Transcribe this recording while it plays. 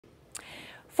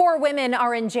Four women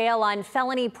are in jail on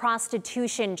felony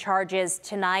prostitution charges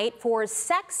tonight for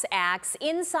sex acts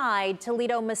inside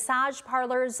Toledo massage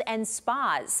parlors and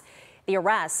spas. The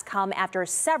arrests come after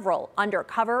several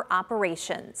undercover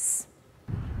operations.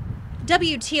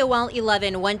 WTOL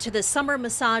 11 went to the summer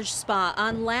massage spa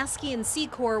on Lasky and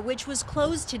Secor, which was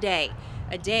closed today,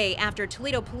 a day after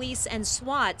Toledo police and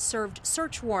SWAT served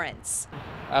search warrants.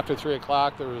 After 3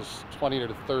 o'clock, there was 20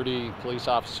 to 30 police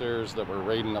officers that were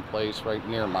raiding a place right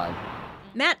near mine.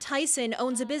 Matt Tyson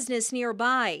owns a business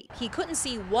nearby. He couldn't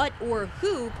see what or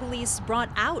who police brought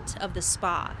out of the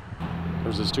spa. There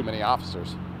was just too many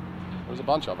officers. There was a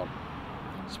bunch of them.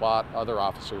 SWAT, other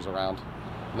officers around.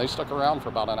 And they stuck around for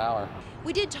about an hour.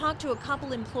 We did talk to a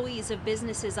couple employees of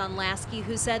businesses on Lasky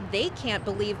who said they can't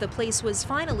believe the place was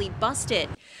finally busted.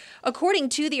 According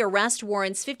to the arrest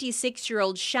warrants,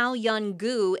 56-year-old Xiao Yun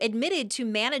Gu admitted to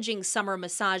managing Summer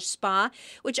Massage Spa,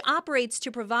 which operates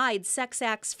to provide sex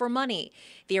acts for money.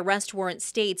 The arrest warrant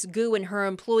states Gu and her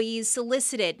employees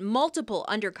solicited multiple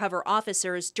undercover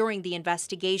officers during the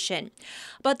investigation.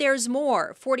 But there's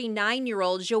more.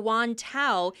 49-year-old Joanne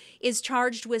Tao is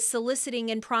charged with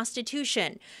soliciting and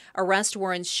prostitution. Arrest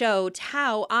warrants show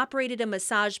Tao operated a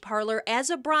massage parlor as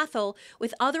a brothel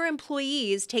with other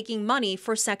employees taking money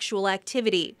for sexual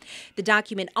activity. The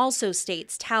document also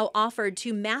states Tao offered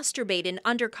to masturbate an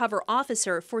undercover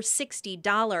officer for $60.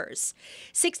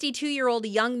 62-year-old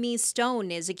Young Mi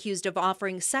Stone is accused of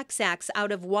offering sex acts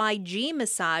out of YG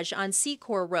Massage on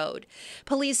Secor Road.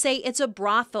 Police say it's a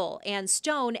brothel, and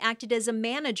Stone acted as a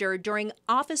manager during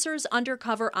officers'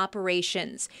 undercover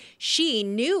operations. She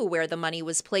knew where the money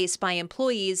was placed by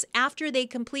employees after they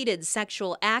completed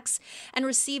sexual acts and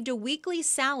received a weekly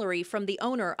salary from the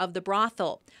owner of the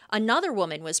brothel. Another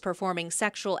woman was performing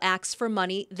sexual acts for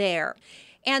money there.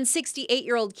 And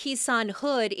 68-year-old Kisan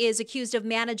Hood is accused of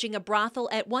managing a brothel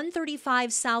at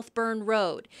 135 South Burn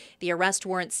Road. The arrest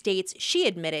warrant states she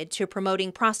admitted to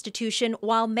promoting prostitution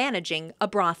while managing a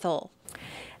brothel.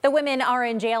 The women are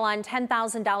in jail on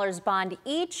 $10,000 bond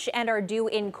each and are due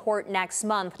in court next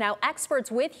month. Now, experts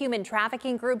with human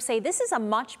trafficking groups say this is a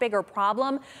much bigger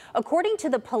problem. According to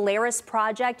the Polaris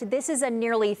Project, this is a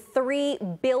nearly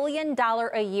 $3 billion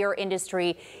a year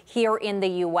industry here in the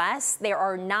U.S. There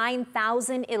are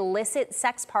 9,000 illicit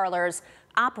sex parlors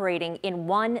operating in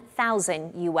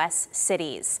 1,000 U.S.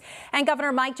 cities. And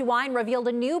Governor Mike DeWine revealed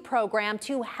a new program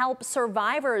to help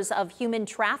survivors of human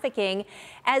trafficking.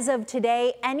 As of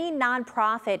today, any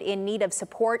nonprofit in need of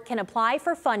support can apply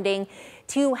for funding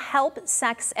to help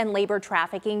sex and labor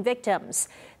trafficking victims.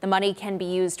 The money can be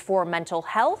used for mental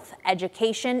health,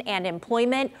 education, and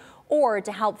employment, or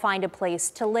to help find a place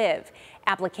to live.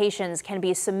 Applications can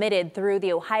be submitted through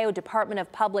the Ohio Department of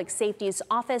Public Safety's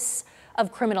Office of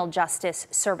Criminal Justice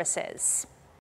Services.